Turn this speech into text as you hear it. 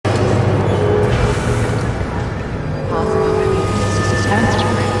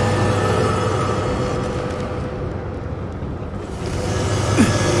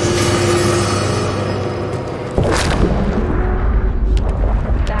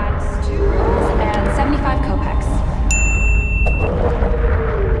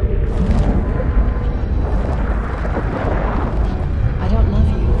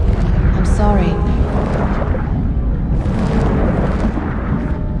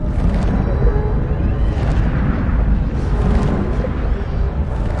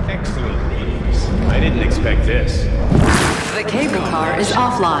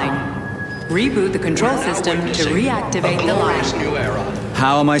Reboot the control system to reactivate the line.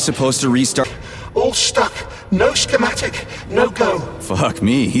 How am I supposed to restart? All stuck. No schematic. No go. Fuck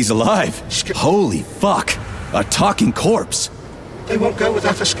me, he's alive. Holy fuck. A talking corpse. They won't go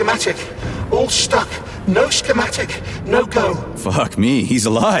without a schematic. All stuck. No schematic. No go. Fuck me, he's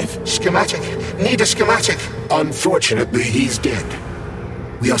alive. Schematic. Need a schematic. Unfortunately, he's dead.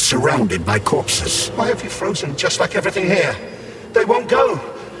 We are surrounded by corpses. Why have you frozen just like everything here? They won't go.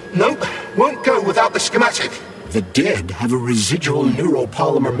 Nope, won't go without the schematic. The dead have a residual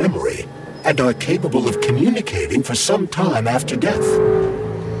neuropolymer memory and are capable of communicating for some time after death.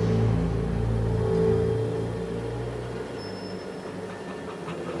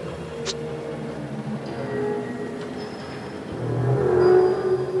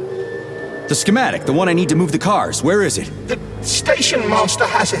 The schematic, the one I need to move the cars. Where is it? The station master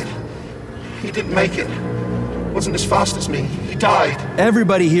has it. He didn't make it. Wasn't as fast as me. He died.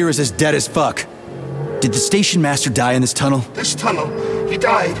 Everybody here is as dead as fuck. Did the station master die in this tunnel? This tunnel. He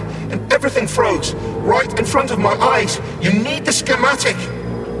died, and everything froze. Right in front of my eyes. You need the schematic.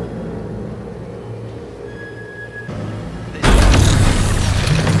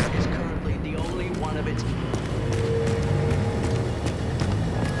 Is currently the only one of its...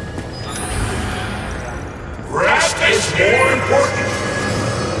 Rest is more important.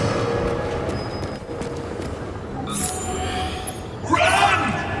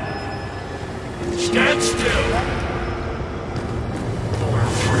 Run! Stand still.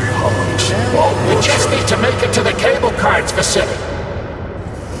 We just need to make it to the cable cards facility.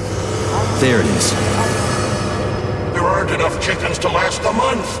 There it is. There aren't enough chickens to last a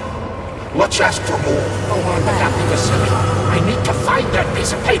month. Let's ask for more. Go on without the facility. I need to find that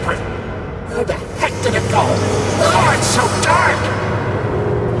piece of paper. Where the heck did it go? Oh, it's so dark!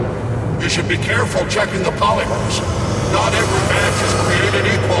 You should be careful checking the polymers. Not every match is created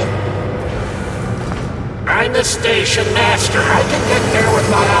equal. I'm the station master. I can get there with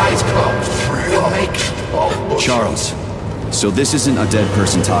my eyes closed. We'll make it. Oh, Charles, so this isn't a dead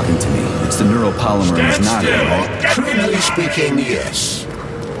person talking to me. It's the neuropolymer in his noggin, right? Truly speaking, yes.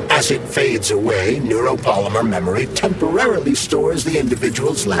 As it fades away, neuropolymer memory temporarily stores the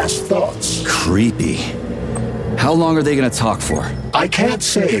individual's last thoughts. Creepy. How long are they gonna talk for? I can't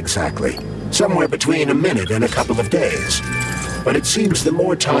say exactly. Somewhere between a minute and a couple of days. But it seems the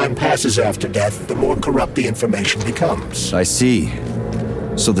more time passes after death, the more corrupt the information becomes. I see.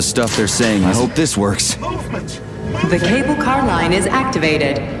 So the stuff they're saying, I hope this works. movement! The cable car line is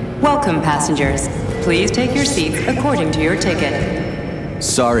activated. Welcome, passengers. Please take your seats according to your ticket.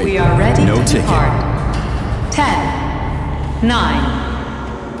 Sorry, We are ready no to ticket. depart. 10,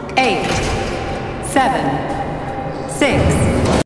 9, 8, 7, 6,